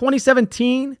 In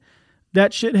 2017,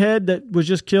 that shithead that was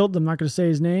just killed, I'm not going to say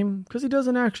his name because he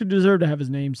doesn't actually deserve to have his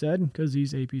name said because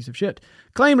he's a piece of shit,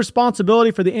 claimed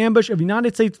responsibility for the ambush of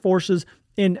United States forces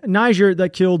in Niger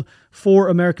that killed 4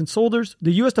 American soldiers.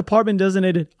 The U.S. Department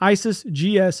designated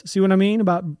ISIS-GS, see what I mean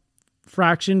about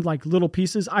fractioned like little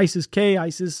pieces, ISIS-K,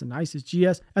 ISIS, and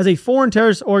ISIS-GS, as a foreign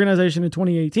terrorist organization in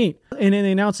 2018. And then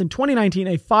they announced in 2019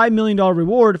 a $5 million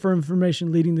reward for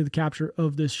information leading to the capture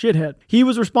of this shithead. He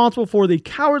was responsible for the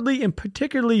cowardly and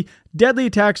particularly deadly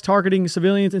attacks targeting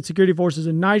civilians and security forces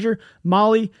in Niger,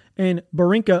 Mali, and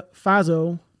Burkina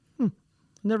Faso.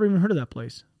 Never even heard of that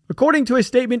place. According to a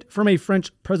statement from a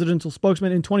French presidential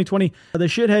spokesman in 2020, the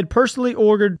shithead personally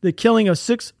ordered the killing of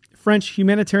 6 French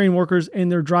humanitarian workers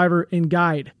and their driver and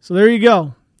guide. So there you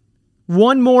go.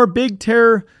 One more big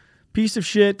terror piece of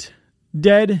shit,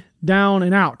 dead, down,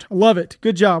 and out. Love it.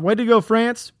 Good job. Way to go,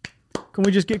 France. Can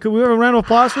we have a round of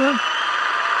applause for them?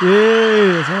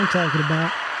 Yeah, that's what I'm talking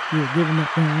about. You're giving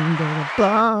that round of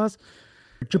applause.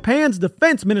 Japan's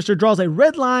defense minister draws a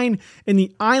red line in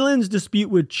the island's dispute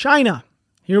with China.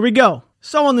 Here we go.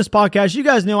 So on this podcast, you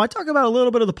guys know I talk about a little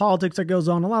bit of the politics that goes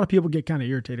on. A lot of people get kind of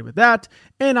irritated with that.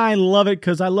 And I love it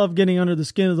because I love getting under the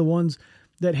skin of the ones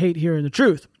that hate hearing the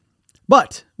truth.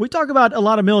 But we talk about a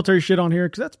lot of military shit on here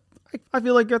because I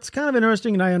feel like that's kind of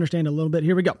interesting and I understand a little bit.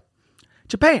 Here we go.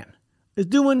 Japan is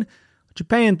doing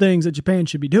Japan things that Japan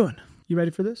should be doing. You ready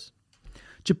for this?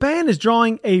 Japan is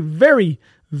drawing a very,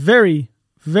 very,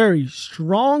 very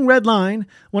strong red line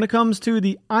when it comes to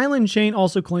the island chain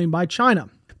also claimed by China,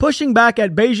 pushing back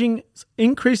at Beijing's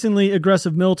increasingly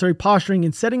aggressive military posturing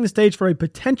and setting the stage for a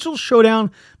potential showdown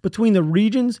between the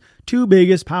region's 2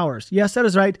 biggest powers. Yes, that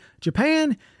is right.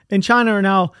 Japan and China are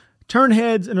now turned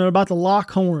heads and are about to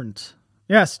lock horns.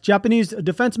 Yes, Japanese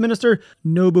Defense Minister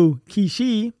Nobuo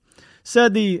Kishi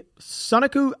said the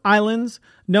Senkaku Islands,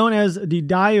 known as the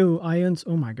Diaoyu Islands.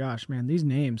 Oh my gosh, man, these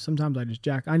names. Sometimes I just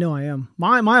jack. I know I am.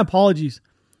 My apologies.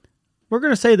 We're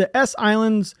going to say the S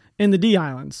Islands and the D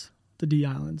Islands. The D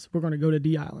Islands. We're going to go to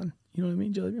D Island. You know what I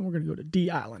mean, Jelly Bean? We're going to go to D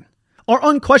Island. Are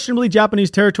unquestionably Japanese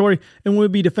territory and will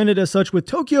be defended as such, with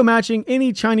Tokyo matching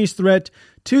any Chinese threat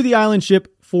to the island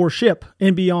ship for ship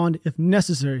and beyond if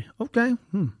necessary. Okay.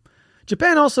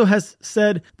 Japan also has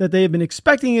said that they have been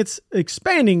expanding its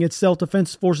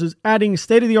self-defense forces, adding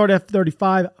state-of-the-art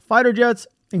F-35 fighter jets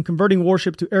and converting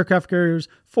warships to aircraft carriers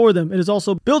for them. It is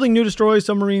also building new destroyers,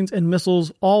 submarines, and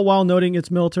missiles, all while noting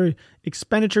its military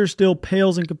expenditure still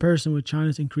pales in comparison with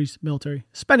China's increased military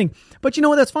spending. But you know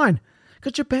what? That's fine,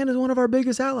 because Japan is one of our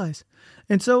biggest allies,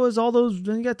 and so is all those.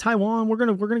 You got Taiwan. We're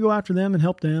gonna go after them and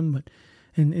help them, but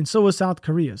and so is South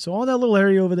Korea. So all that little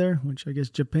area over there, which I guess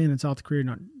Japan and South Korea are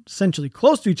not essentially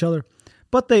close to each other,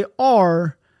 but they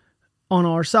are on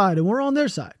our side, and we're on their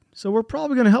side. So we're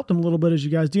probably going to help them a little bit. As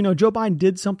you guys do know, Joe Biden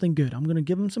did something good. I'm going to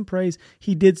give him some praise.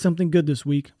 He did something good this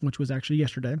week, which was actually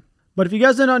yesterday. But if you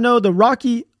guys do not know, the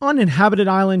rocky, uninhabited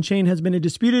island chain has been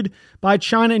disputed by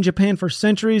China and Japan for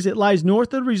centuries. It lies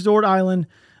north of the resort island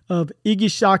of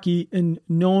Igisaki and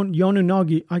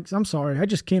Yononagi. I'm sorry, I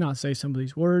just cannot say some of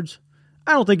these words.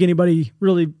 I don't think anybody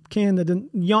really can.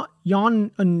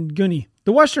 Yonaguni.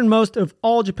 the westernmost of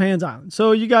all Japan's islands.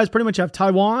 So you guys pretty much have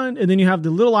Taiwan, and then you have the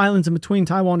little islands in between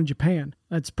Taiwan and Japan.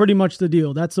 That's pretty much the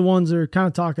deal. That's the ones they're kind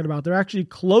of talking about. They're actually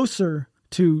closer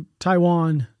to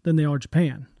Taiwan than they are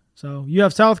Japan. So you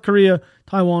have South Korea,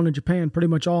 Taiwan, and Japan pretty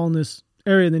much all in this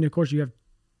area. And then, of course, you have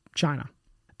China.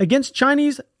 Against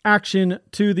Chinese action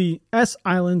to the S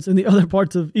Islands and the other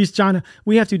parts of East China,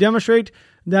 we have to demonstrate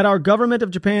that our government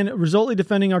of Japan resolutely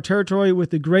defending our territory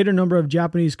with the greater number of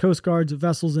Japanese Coast Guard's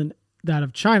vessels than that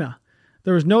of China.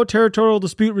 There is no territorial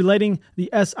dispute relating the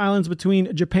S Islands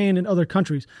between Japan and other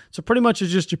countries. So pretty much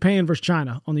it's just Japan versus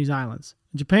China on these islands.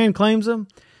 Japan claims them.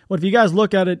 Well, if you guys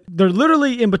look at it, they're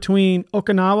literally in between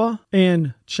Okinawa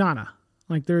and China.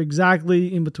 Like they're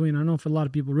exactly in between. I don't know if a lot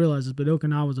of people realize this, but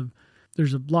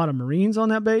there's a lot of Marines on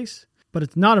that base, but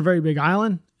it's not a very big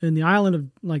island. And the island of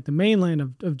like the mainland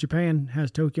of Japan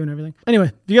has Tokyo and everything. Anyway,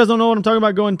 if you guys don't know what I'm talking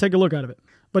about, go ahead and take a look at it.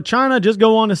 But China just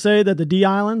go on to say that the D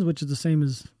Islands, which is the same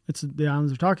as it's the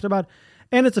islands we're talking about,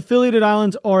 and its affiliated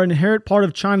islands are an inherent part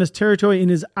of China's territory and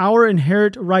is our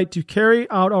inherent right to carry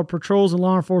out our patrols and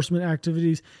law enforcement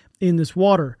activities in this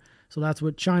water. So that's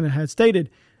what China had stated.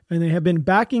 And they have been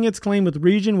backing its claim with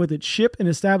region with its ship and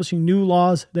establishing new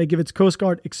laws that give its Coast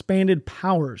Guard expanded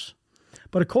powers.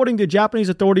 But according to Japanese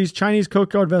authorities, Chinese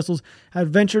Coast Guard vessels have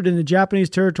ventured into Japanese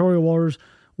territorial waters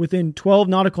within 12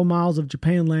 nautical miles of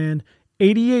Japan land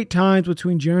 88 times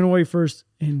between January 1st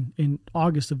and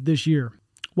August of this year.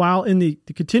 While in the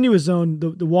continuous zone,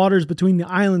 the waters between the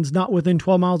islands not within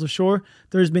 12 miles of shore,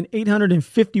 there's been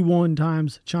 851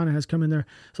 times China has come in there.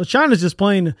 So China's just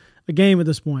playing a game at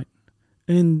this point.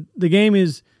 And the game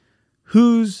is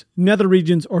whose nether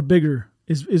regions are bigger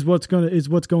is what's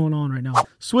going on right now.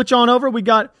 Switch on over. We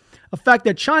got a fact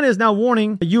that China is now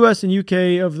warning the US and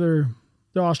UK of their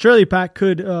Australia pact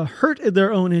could hurt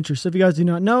their own interests. If you guys do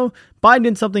not know, Biden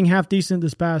did something half decent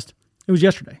it was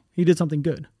yesterday. He did something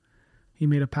good. He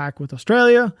made a pact with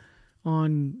Australia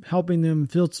on helping them,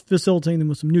 facilitating them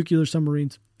with some nuclear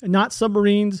submarines. And not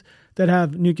submarines that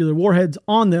have nuclear warheads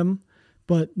on them,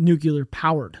 but nuclear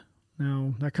powered.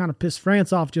 Now, that kind of pissed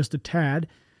France off just a tad.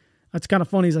 That's kind of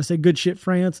funny as I say good shit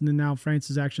France, and then now France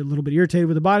is actually a little bit irritated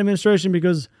with the Biden administration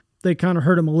because they kind of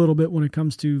hurt him a little bit when it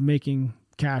comes to making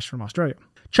cash from Australia.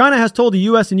 China has told the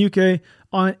US and UK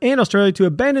and Australia to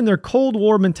abandon their Cold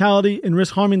War mentality and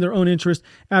risk harming their own interests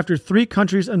after 3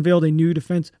 countries unveiled a new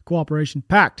defense cooperation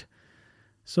pact.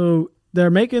 So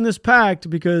they're making this pact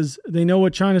because they know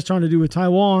what China's trying to do with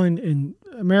Taiwan, and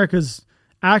America's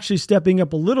actually stepping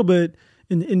up a little bit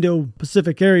in the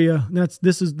Indo-Pacific area. And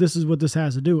this is what this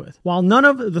has to do with. While none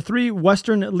of the 3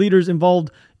 Western leaders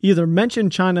involved either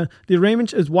mentioned China, the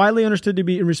arrangement is widely understood to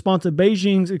be in response to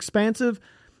Beijing's expansive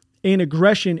and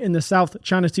aggression in the South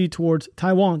China Sea towards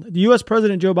Taiwan. The U.S.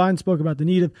 President Joe Biden spoke about the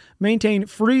need of maintain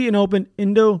free and open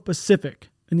Indo-Pacific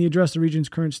and the address the region's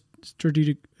current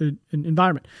strategic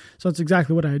environment. So that's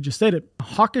exactly what I had just stated.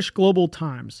 Hawkish Global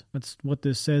Times, that's what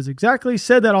this says exactly,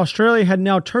 said that Australia had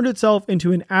now turned itself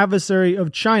into an adversary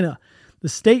of China. The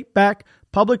state-backed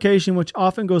publication, which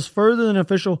often goes further than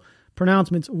official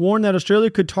pronouncements, warned that Australia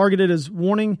could target it as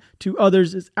warning to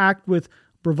others its act with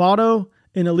bravado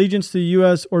in allegiance to the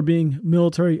U.S. or being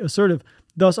military assertive.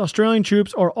 Thus, Australian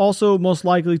troops are also most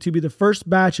likely to be the first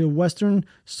batch of Western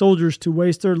soldiers to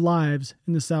waste their lives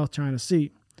in the South China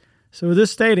Sea. So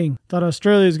this stating that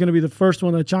Australia is going to be the first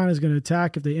one that China is going to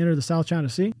attack if they enter the South China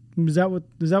Sea. Is that what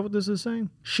this is saying?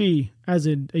 She, as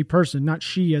in a person, not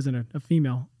she as in a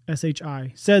female,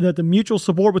 SHI, said that the mutual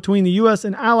support between the U.S.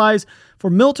 and allies for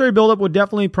military buildup would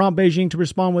definitely prompt Beijing to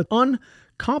respond with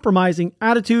uncompromising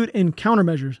attitude and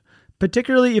countermeasures,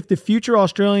 particularly if the future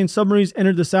Australian submarines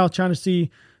entered the South China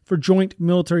Sea for joint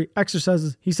military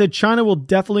exercises. He said China will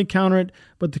definitely counter it,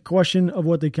 but the question of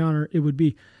what they counter it would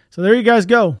be. So there you guys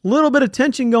go. A little bit of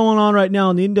tension going on right now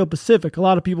in the Indo-Pacific. A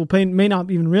lot of people may not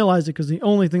even realize it because the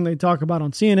only thing they talk about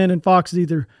on CNN and Fox is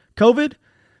either COVID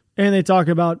and they talk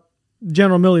about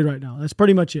General Milley right now. That's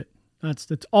pretty much it. That's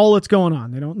all that's going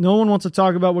on. No one wants to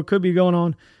talk about what could be going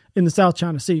on in the South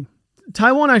China Sea.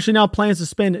 Taiwan actually now plans to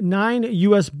spend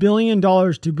 $9 billion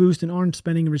to boost in arms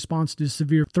spending in response to the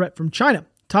severe threat from China.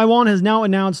 Taiwan has now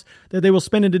announced that they will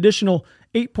spend an additional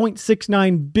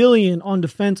 $8.69 billion on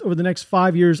defense over the next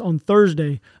 5 years on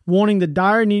Thursday, warning the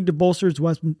dire need to bolster its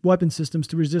weapon systems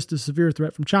to resist the severe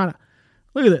threat from China.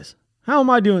 Look at this. How am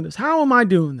I doing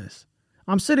this?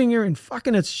 I'm sitting here in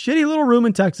fucking a shitty little room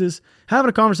in Texas having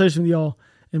a conversation with y'all,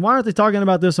 and why aren't they talking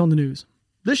about this on the news?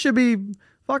 This should be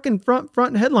fucking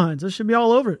front headlines. This should be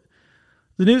all over it.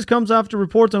 The news comes after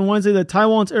reports on Wednesday that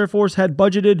Taiwan's Air Force had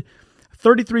budgeted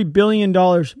 $33 billion.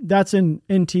 That's in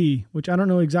NT, which I don't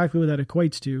know exactly what that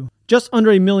equates to. Just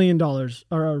under $1 million,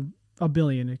 or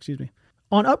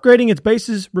On upgrading its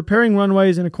bases, repairing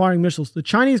runways, and acquiring missiles. The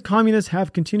Chinese communists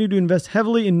have continued to invest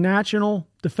heavily in national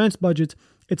defense budgets.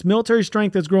 Its military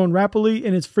strength has grown rapidly,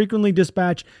 and it's frequently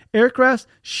dispatched aircraft,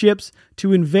 ships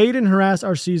to invade and harass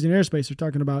our seas and airspace. They're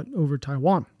talking about over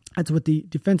Taiwan. That's what the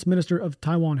defense minister of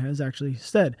Taiwan has actually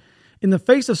said. In the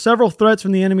face of several threats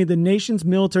from the enemy, the nation's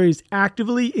military is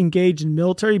actively engaged in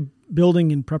military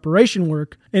building and preparation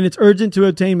work, and it's urgent to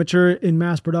obtain mature in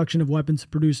mass production of weapons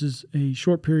produces a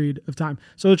short period of time.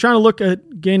 So they're trying to look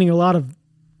at gaining a lot of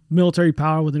military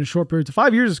power within a short period. So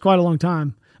 5 years is quite a long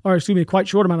time, a quite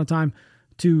short amount of time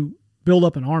to build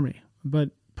up an army.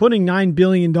 But putting $9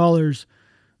 billion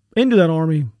into that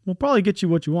army will probably get you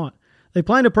what you want. They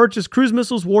plan to purchase cruise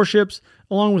missiles, warships,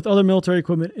 along with other military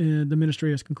equipment, the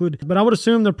ministry has concluded. But I would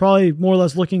assume they're probably more or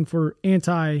less looking for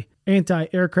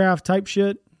anti-aircraft type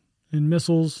shit and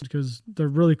missiles, because they're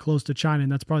really close to China,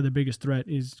 and that's probably the biggest threat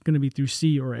is going to be through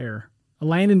sea or air. A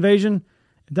land invasion,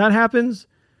 if that happens,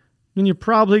 then you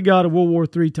probably got a World War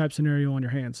III type scenario on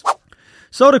your hands.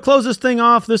 So to close this thing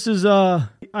off, this is I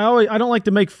don't like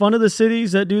to make fun of the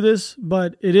cities that do this,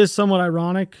 but it is somewhat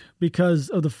ironic because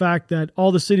of the fact that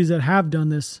all the cities that have done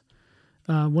this,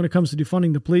 when it comes to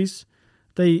defunding the police,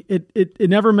 it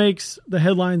never makes the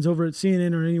headlines over at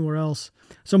CNN or anywhere else.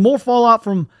 So more fallout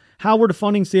from how we're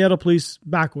defunding Seattle police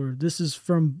backward. This is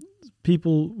from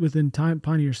people within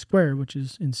Pioneer Square, which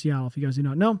is in Seattle, if you guys do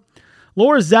not know.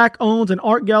 Laura Zach owns an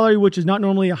art gallery, which is not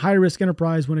normally a high-risk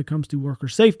enterprise when it comes to worker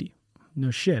safety. No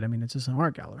shit. I mean, it's just an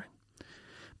art gallery.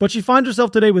 But she finds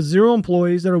herself today with 0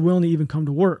 employees that are willing to even come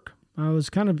to work. I was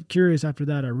kind of curious after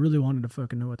that. I really wanted to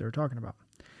fucking know what they were talking about.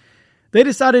 They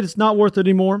decided it's not worth it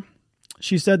anymore.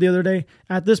 She said the other day,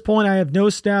 "At this point, I have no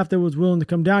staff that was willing to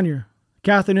come down here.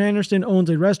 Catherine Anderson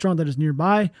owns a restaurant that is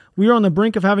nearby. We are on the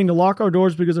brink of having to lock our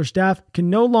doors because our staff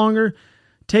can no longer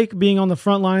take being on the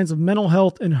front lines of mental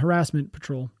health and harassment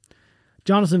patrol."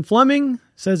 Jonathan Fleming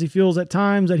says he feels at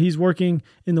times that he's working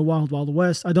in the wild, wild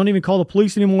west. "I don't even call the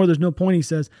police anymore. There's no point," he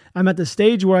says. "I'm at the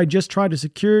stage where I just try to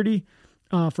security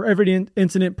for every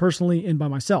incident personally and by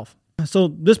myself." So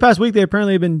this past week, they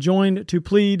apparently have been joined to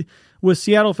plead with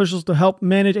Seattle officials to help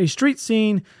manage a street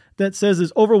scene that says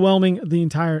is overwhelming the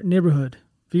entire neighborhood.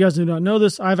 If you guys do not know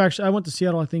this, I went to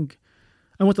Seattle.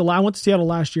 I went to Seattle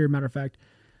last year, matter of fact,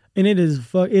 and it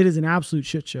is an absolute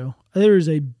shit show. There is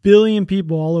 1 billion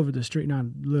people all over the street. Not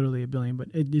literally 1 billion, but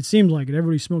it seems like it.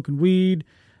 Everybody's smoking weed,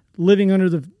 living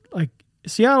under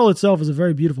Seattle itself is a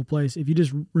very beautiful place. If you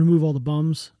just remove all the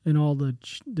bums and all the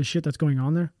shit that's going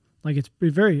on there, it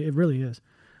really is.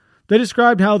 They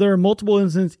described how there are multiple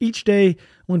incidents each day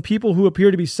when people who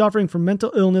appear to be suffering from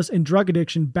mental illness and drug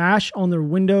addiction bash on their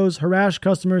windows, harass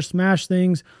customers, smash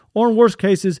things, or in worst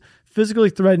cases, physically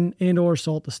threaten and or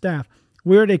assault the staff.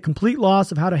 We're at a complete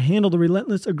loss of how to handle the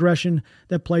relentless aggression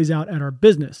that plays out at our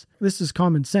business. This is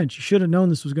common sense. You should have known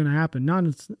this was going to happen.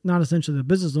 Not essentially the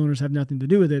business owners have nothing to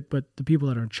do with it, but the people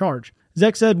that are in charge.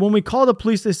 Zek said, "When we call the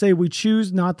police, they say we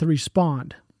choose not to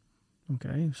respond."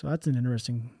 Okay, so that's an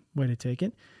interesting way to take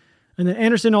it. And then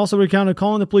Anderson also recounted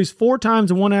calling the police 4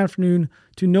 times in one afternoon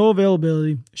to no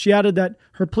availability. She added that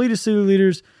her plea to city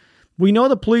leaders, "We know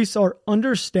the police are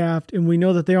understaffed and we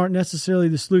know that they aren't necessarily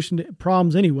the solution to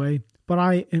problems anyway, but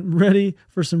I am ready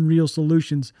for some real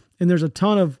solutions." And there's a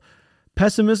ton of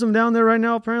pessimism down there right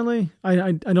now, apparently.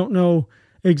 I don't know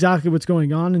exactly what's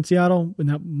going on in Seattle, and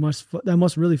that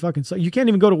must really fucking suck. You can't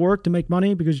even go to work to make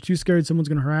money because you're too scared someone's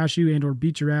going to harass you and or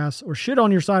beat your ass or shit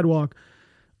on your sidewalk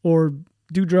or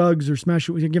do drugs or smash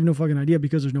it. You give no fucking idea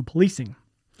because there's no policing.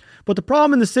 But the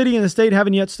problem in the city and the state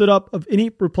haven't yet stood up of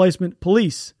any replacement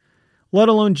police, let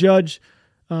alone judge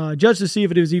to see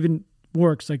if it is even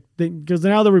works. Because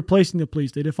now they're replacing the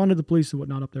police. They defunded the police and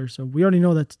whatnot up there. So we already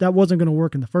know that wasn't going to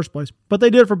work in the first place. But they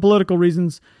did it for political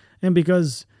reasons and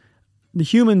because the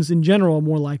humans in general are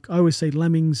more like, I always say,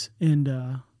 lemmings and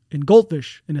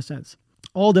goldfish in a sense.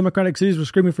 All Democratic cities were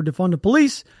screaming for defund the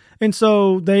police, and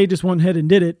so they just went ahead and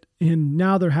did it. And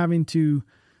now they're having to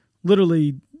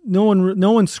literally, no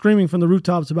one's screaming from the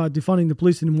rooftops about defunding the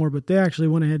police anymore, but they actually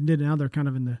went ahead and did it. Now they're kind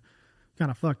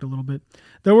of fucked a little bit.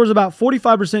 There was about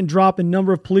 45% drop in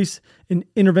number of police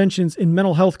interventions in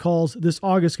mental health calls this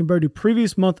August compared to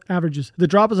previous month averages. The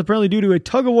drop is apparently due to a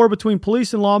tug of war between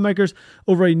police and lawmakers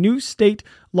over a new state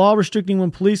law restricting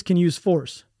when police can use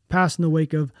force, passed in the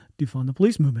wake of defund the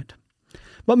police movement.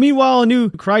 But meanwhile, a new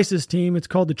crisis team, it's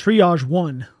called the Triage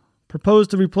 1,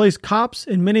 proposed to replace cops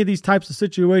in many of these types of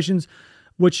situations,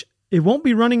 which it won't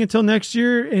be running until next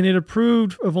year, and it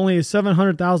approved of only a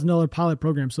 $700,000 pilot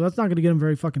program. So that's not going to get them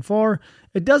very fucking far.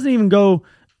 It doesn't even go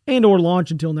and or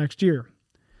launch until next year.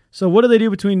 So what do they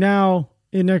do between now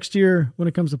in next year when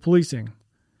it comes to policing?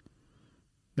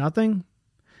 Nothing.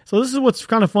 So this is what's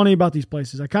kind of funny about these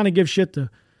places. I kind of give shit to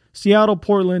Seattle,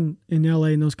 Portland, and LA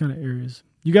and those kind of areas.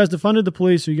 You guys defunded the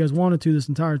police, or you guys wanted to this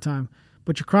entire time,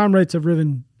 but your crime rates have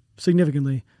risen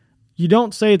significantly. You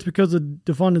don't say it's because of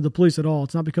defunded the police at all.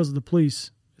 It's not because of the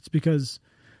police. It's because,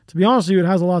 to be honest with you, it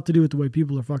has a lot to do with the way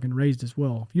people are fucking raised as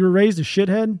well. If you were raised a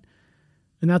shithead,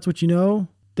 and that's what you know,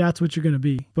 that's what you're going to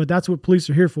be. But that's what police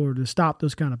are here for, to stop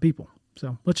those kind of people.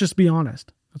 So let's just be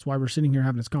honest. That's why we're sitting here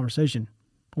having this conversation.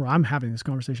 Or I'm having this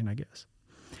conversation, I guess.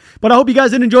 But I hope you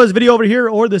guys did enjoy this video over here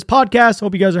or this podcast.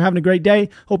 Hope you guys are having a great day.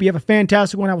 Hope you have a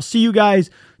fantastic one. I will see you guys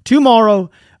tomorrow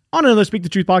on another Speak the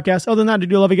Truth podcast. Other than that, I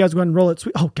do love you guys. Go ahead and roll it.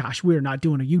 Oh gosh, we're not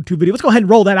doing a YouTube video. Let's go ahead and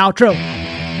roll that outro.